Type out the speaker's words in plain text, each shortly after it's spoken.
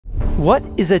What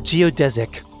is a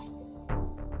geodesic?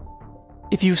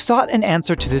 If you've sought an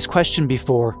answer to this question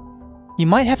before, you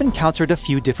might have encountered a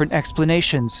few different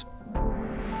explanations.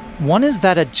 One is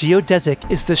that a geodesic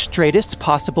is the straightest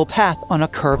possible path on a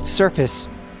curved surface.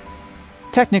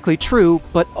 Technically true,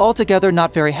 but altogether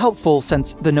not very helpful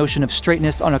since the notion of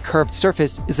straightness on a curved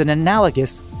surface is an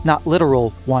analogous, not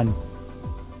literal, one.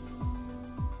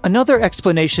 Another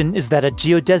explanation is that a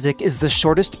geodesic is the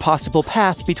shortest possible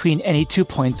path between any 2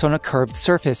 points on a curved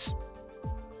surface.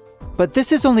 But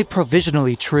this is only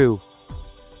provisionally true,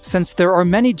 since there are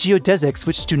many geodesics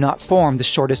which do not form the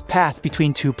shortest path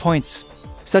between 2 points,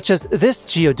 such as this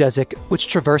geodesic which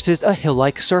traverses a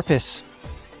hill-like surface.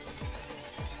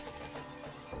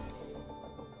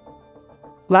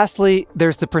 Lastly,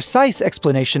 there's the precise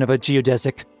explanation of a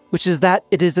geodesic, which is that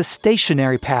it is a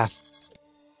stationary path.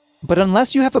 But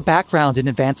unless you have a background in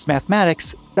advanced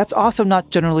mathematics, that's also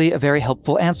not generally a very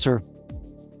helpful answer.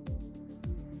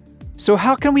 So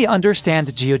how can we understand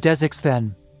geodesics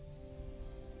then?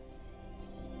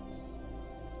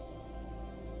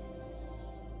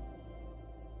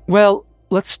 Well,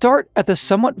 let's start at the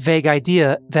somewhat vague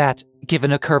idea that,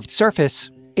 given a curved surface,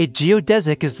 a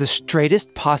geodesic is the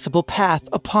straightest possible path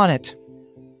upon it.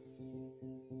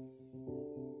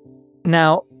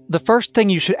 Now, the first thing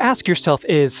you should ask yourself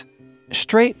is,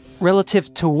 straight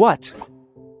relative to what?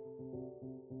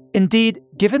 Indeed,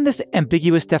 given this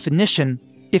ambiguous definition,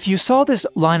 if you saw this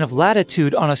line of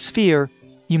latitude on a sphere,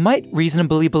 you might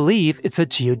reasonably believe it's a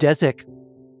geodesic.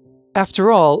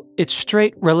 After all, it's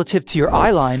straight relative to your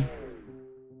eye line.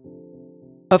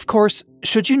 Of course,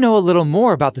 should you know a little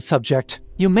more about the subject,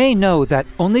 you may know that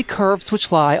only curves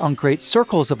which lie on great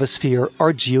circles of a sphere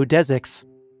are geodesics.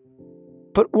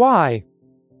 But why?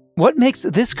 What makes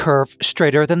this curve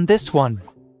straighter than this one?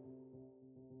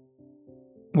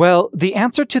 Well, the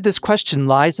answer to this question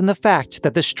lies in the fact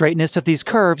that the straightness of these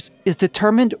curves is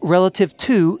determined relative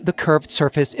to the curved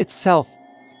surface itself.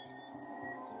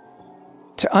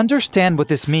 To understand what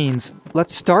this means,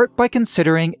 let's start by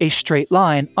considering a straight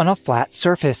line on a flat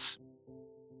surface.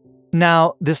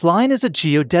 Now, this line is a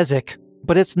geodesic,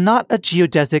 but it's not a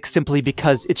geodesic simply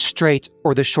because it's straight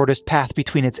or the shortest path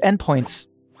between its endpoints.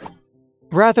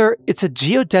 Rather, it's a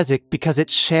geodesic because it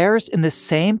shares in the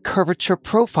same curvature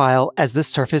profile as the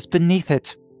surface beneath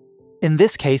it. In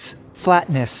this case,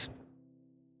 flatness.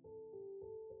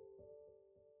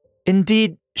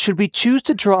 Indeed, should we choose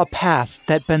to draw a path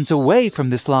that bends away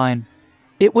from this line,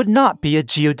 it would not be a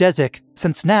geodesic,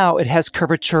 since now it has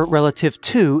curvature relative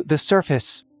to the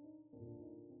surface.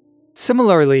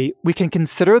 Similarly, we can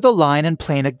consider the line and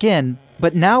plane again,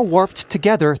 but now warped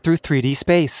together through 3D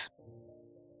space.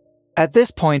 At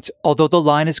this point, although the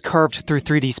line is curved through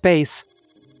 3D space,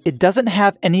 it doesn't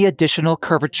have any additional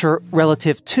curvature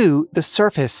relative to the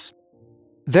surface.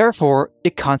 Therefore,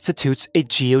 it constitutes a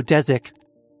geodesic.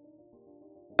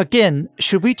 Again,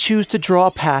 should we choose to draw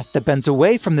a path that bends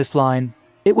away from this line,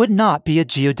 it would not be a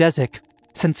geodesic,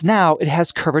 since now it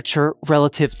has curvature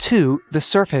relative to the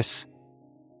surface.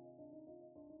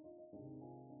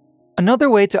 Another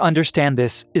way to understand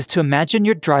this is to imagine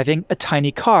you're driving a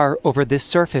tiny car over this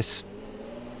surface.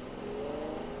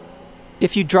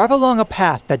 If you drive along a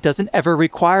path that doesn't ever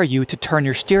require you to turn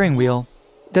your steering wheel,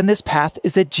 then this path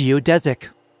is a geodesic.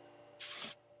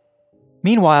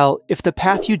 Meanwhile, if the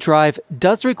path you drive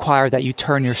does require that you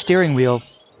turn your steering wheel,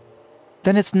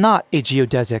 then it's not a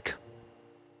geodesic.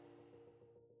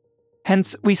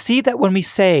 Hence, we see that when we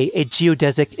say a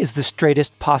geodesic is the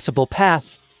straightest possible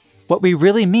path, what we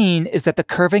really mean is that the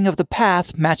curving of the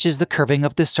path matches the curving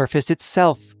of the surface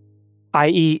itself,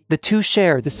 i.e., the two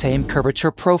share the same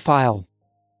curvature profile.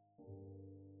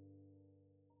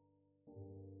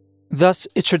 Thus,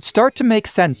 it should start to make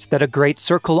sense that a great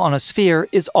circle on a sphere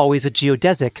is always a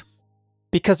geodesic,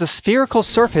 because a spherical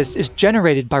surface is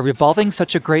generated by revolving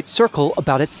such a great circle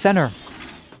about its center.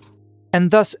 And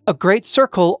thus, a great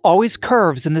circle always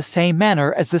curves in the same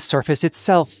manner as the surface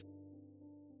itself.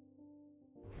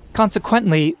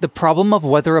 Consequently, the problem of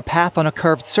whether a path on a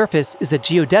curved surface is a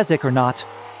geodesic or not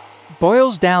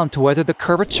boils down to whether the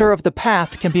curvature of the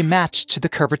path can be matched to the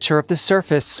curvature of the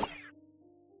surface.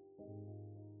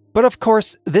 But of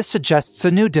course, this suggests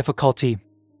a new difficulty,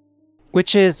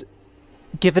 which is,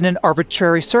 given an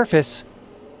arbitrary surface,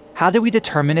 how do we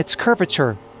determine its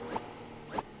curvature?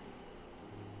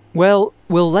 Well,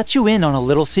 we'll let you in on a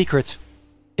little secret.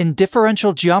 In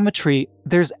differential geometry,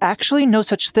 there's actually no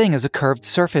such thing as a curved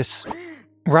surface.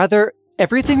 Rather,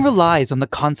 everything relies on the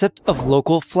concept of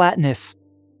local flatness,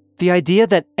 the idea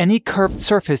that any curved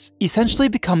surface essentially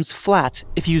becomes flat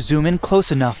if you zoom in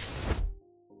close enough.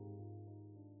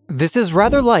 This is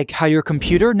rather like how your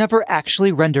computer never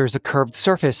actually renders a curved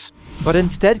surface, but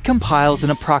instead compiles an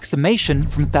approximation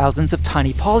from thousands of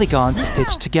tiny polygons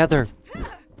stitched together.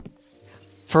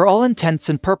 For all intents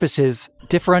and purposes,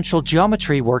 differential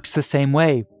geometry works the same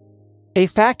way, a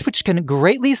fact which can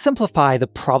greatly simplify the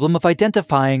problem of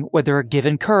identifying whether a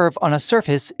given curve on a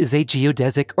surface is a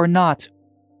geodesic or not.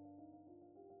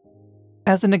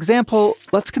 As an example,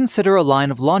 let's consider a line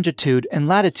of longitude and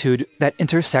latitude that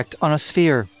intersect on a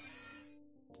sphere.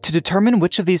 To determine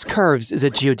which of these curves is a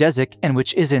geodesic and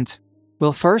which isn't,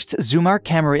 we'll first zoom our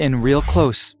camera in real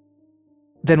close.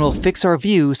 Then we'll fix our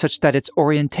view such that its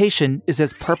orientation is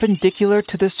as perpendicular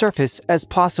to the surface as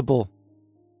possible.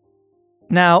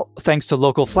 Now, thanks to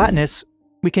local flatness,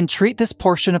 we can treat this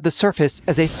portion of the surface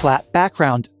as a flat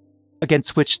background,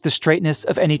 against which the straightness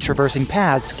of any traversing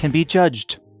paths can be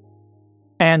judged.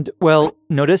 And, well,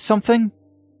 notice something?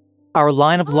 Our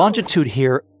line of longitude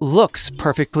here looks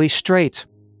perfectly straight,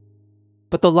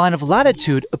 but the line of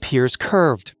latitude appears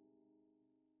curved.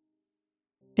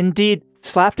 Indeed,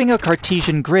 slapping a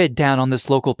Cartesian grid down on this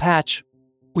local patch,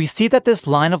 we see that this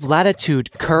line of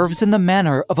latitude curves in the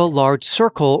manner of a large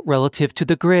circle relative to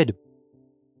the grid,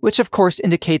 which of course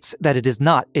indicates that it is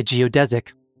not a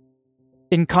geodesic.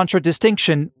 In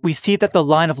contradistinction, we see that the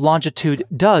line of longitude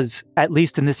does, at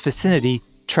least in this vicinity,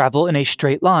 travel in a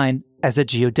straight line as a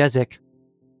geodesic.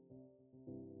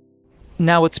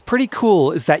 Now what's pretty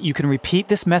cool is that you can repeat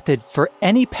this method for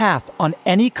any path on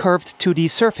any curved 2D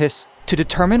surface to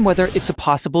determine whether it's a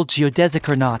possible geodesic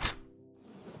or not.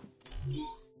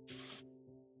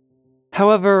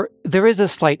 However, there is a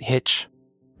slight hitch.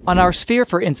 On our sphere,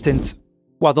 for instance,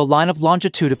 while the line of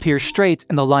longitude appears straight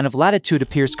and the line of latitude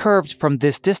appears curved from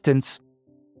this distance,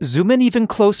 zoom in even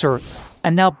closer,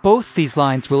 and now both these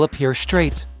lines will appear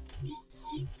straight.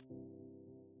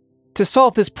 To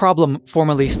solve this problem,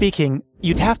 formally speaking,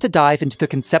 you'd have to dive into the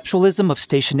conceptualism of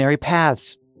stationary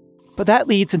paths. But that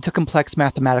leads into complex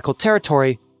mathematical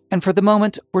territory, and for the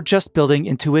moment, we're just building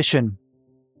intuition.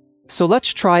 So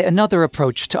let's try another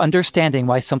approach to understanding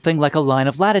why something like a line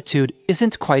of latitude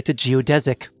isn't quite a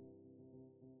geodesic.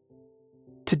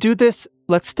 To do this,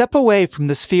 let's step away from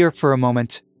the sphere for a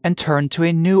moment and turn to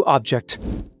a new object,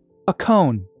 a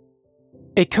cone.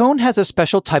 A cone has a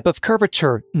special type of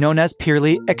curvature known as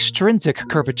purely extrinsic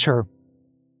curvature.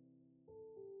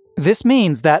 This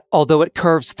means that although it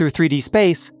curves through 3D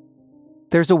space,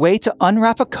 there's a way to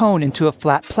unwrap a cone into a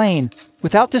flat plane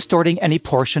without distorting any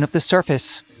portion of the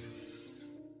surface.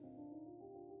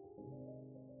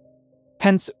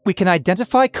 Hence, we can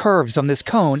identify curves on this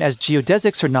cone as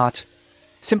geodesics or not,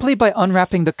 simply by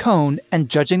unwrapping the cone and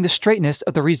judging the straightness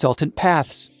of the resultant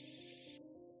paths.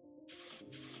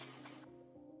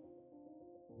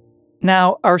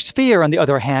 Now, our sphere, on the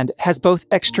other hand, has both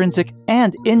extrinsic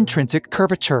and intrinsic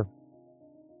curvature,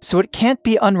 so it can't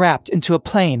be unwrapped into a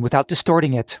plane without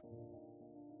distorting it.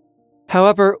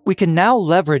 However, we can now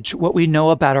leverage what we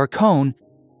know about our cone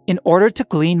in order to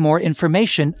glean more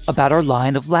information about our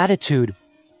line of latitude.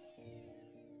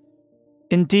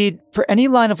 Indeed, for any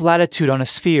line of latitude on a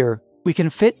sphere, we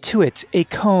can fit to it a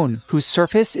cone whose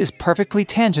surface is perfectly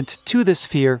tangent to the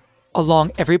sphere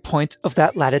along every point of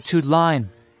that latitude line.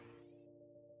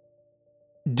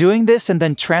 Doing this and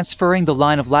then transferring the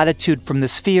line of latitude from the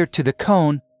sphere to the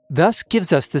cone thus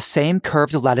gives us the same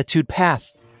curved latitude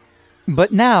path.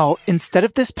 But now, instead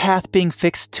of this path being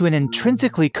fixed to an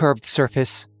intrinsically curved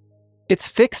surface, it's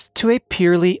fixed to a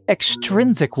purely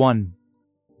extrinsic one.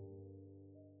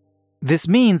 This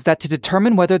means that to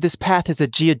determine whether this path is a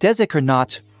geodesic or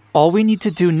not, all we need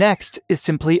to do next is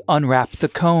simply unwrap the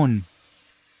cone.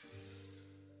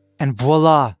 And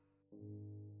voila!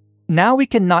 Now we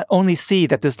can not only see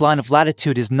that this line of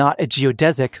latitude is not a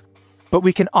geodesic, but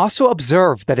we can also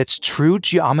observe that its true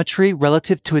geometry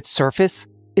relative to its surface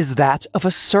is that of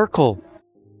a circle.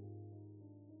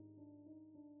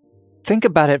 Think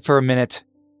about it for a minute.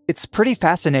 It's pretty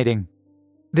fascinating.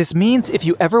 This means if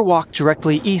you ever walk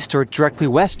directly east or directly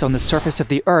west on the surface of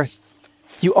the Earth,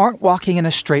 you aren't walking in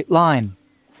a straight line.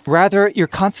 Rather, you're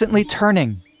constantly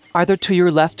turning, either to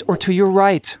your left or to your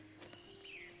right.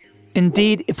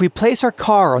 Indeed, if we place our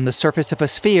car on the surface of a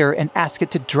sphere and ask it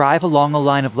to drive along a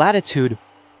line of latitude,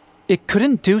 it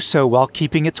couldn't do so while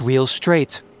keeping its wheels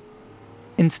straight.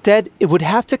 Instead, it would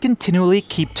have to continually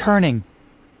keep turning,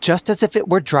 just as if it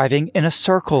were driving in a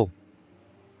circle.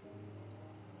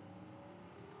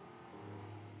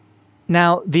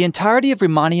 Now, the entirety of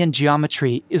Riemannian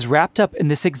geometry is wrapped up in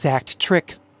this exact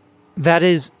trick. That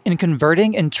is, in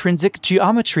converting intrinsic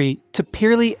geometry to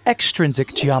purely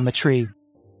extrinsic geometry.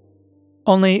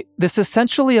 Only, this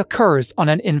essentially occurs on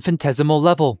an infinitesimal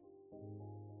level.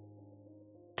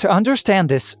 To understand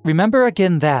this, remember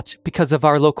again that, because of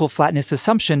our local flatness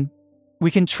assumption,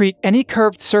 we can treat any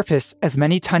curved surface as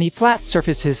many tiny flat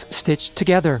surfaces stitched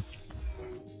together.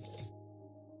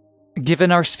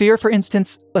 Given our sphere, for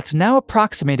instance, let's now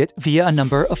approximate it via a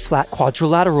number of flat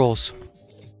quadrilaterals.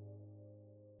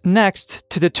 Next,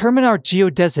 to determine our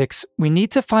geodesics, we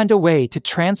need to find a way to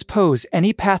transpose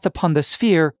any path upon the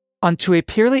sphere onto a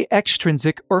purely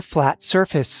extrinsic or flat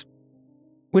surface,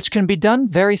 which can be done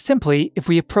very simply if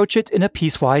we approach it in a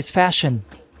piecewise fashion.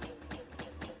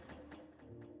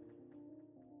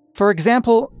 For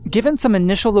example, given some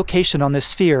initial location on the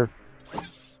sphere,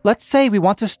 let's say we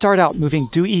want to start out moving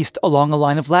due east along a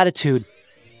line of latitude.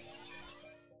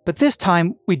 But this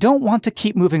time, we don't want to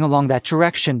keep moving along that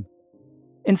direction.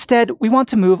 Instead, we want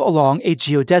to move along a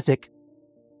geodesic,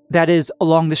 that is,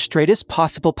 along the straightest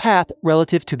possible path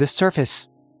relative to the surface.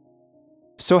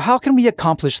 So how can we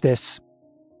accomplish this?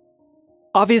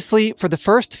 Obviously, for the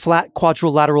first flat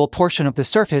quadrilateral portion of the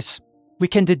surface, we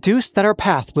can deduce that our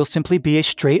path will simply be a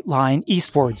straight line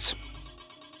eastwards.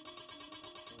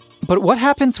 But what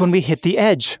happens when we hit the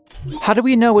edge? How do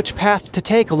we know which path to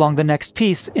take along the next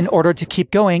piece in order to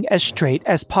keep going as straight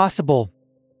as possible?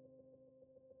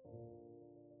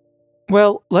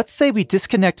 Well, let's say we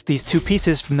disconnect these two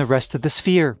pieces from the rest of the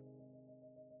sphere.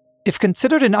 If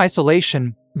considered in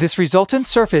isolation, this resultant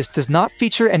surface does not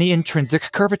feature any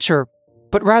intrinsic curvature,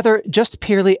 but rather just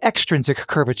purely extrinsic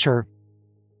curvature.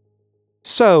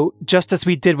 So, just as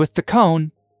we did with the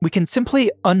cone, we can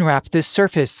simply unwrap this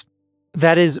surface.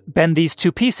 That is, bend these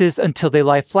two pieces until they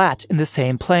lie flat in the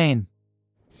same plane.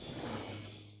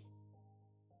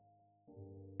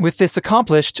 With this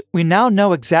accomplished, we now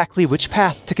know exactly which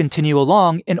path to continue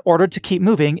along in order to keep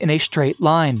moving in a straight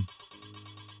line.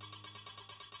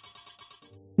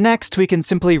 Next, we can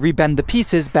simply rebend the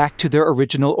pieces back to their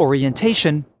original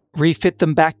orientation, refit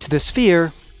them back to the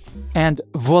sphere, and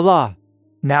voila!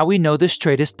 Now we know the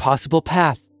straightest possible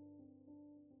path.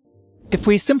 If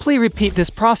we simply repeat this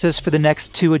process for the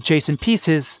next two adjacent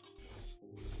pieces,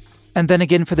 and then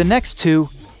again for the next two,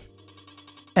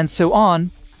 and so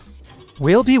on,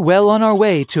 we'll be well on our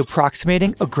way to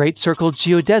approximating a great circle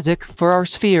geodesic for our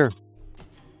sphere.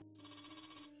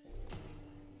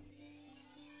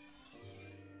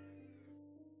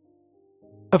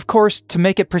 Of course, to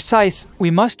make it precise, we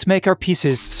must make our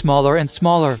pieces smaller and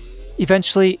smaller,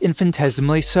 eventually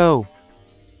infinitesimally so.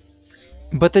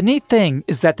 But the neat thing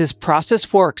is that this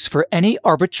process works for any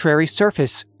arbitrary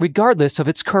surface, regardless of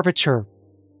its curvature.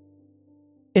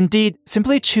 Indeed,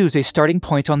 simply choose a starting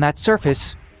point on that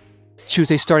surface,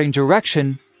 choose a starting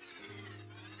direction,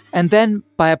 and then,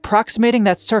 by approximating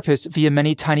that surface via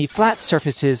many tiny flat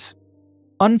surfaces,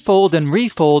 unfold and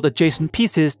refold adjacent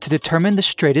pieces to determine the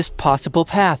straightest possible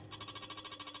path.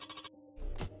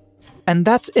 And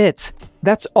that's it.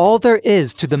 That's all there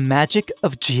is to the magic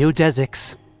of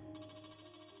geodesics.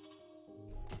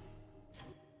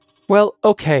 Well,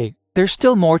 okay, there's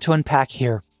still more to unpack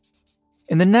here.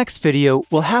 In the next video,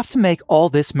 we'll have to make all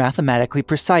this mathematically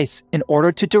precise in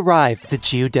order to derive the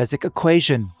geodesic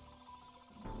equation.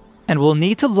 And we'll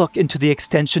need to look into the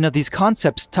extension of these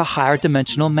concepts to higher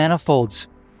dimensional manifolds,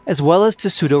 as well as to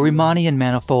pseudo-Riemannian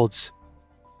manifolds.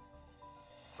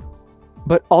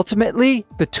 But ultimately,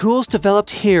 the tools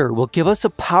developed here will give us a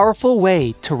powerful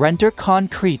way to render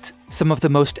concrete some of the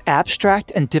most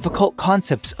abstract and difficult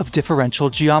concepts of differential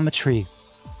geometry,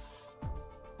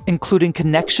 including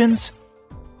connections,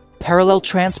 parallel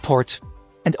transport,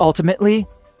 and ultimately,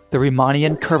 the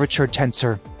Riemannian curvature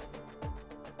tensor.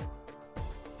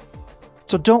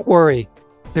 So don't worry,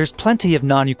 there's plenty of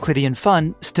non-Euclidean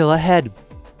fun still ahead.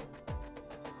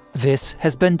 This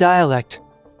has been Dialect.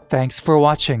 Thanks for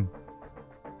watching.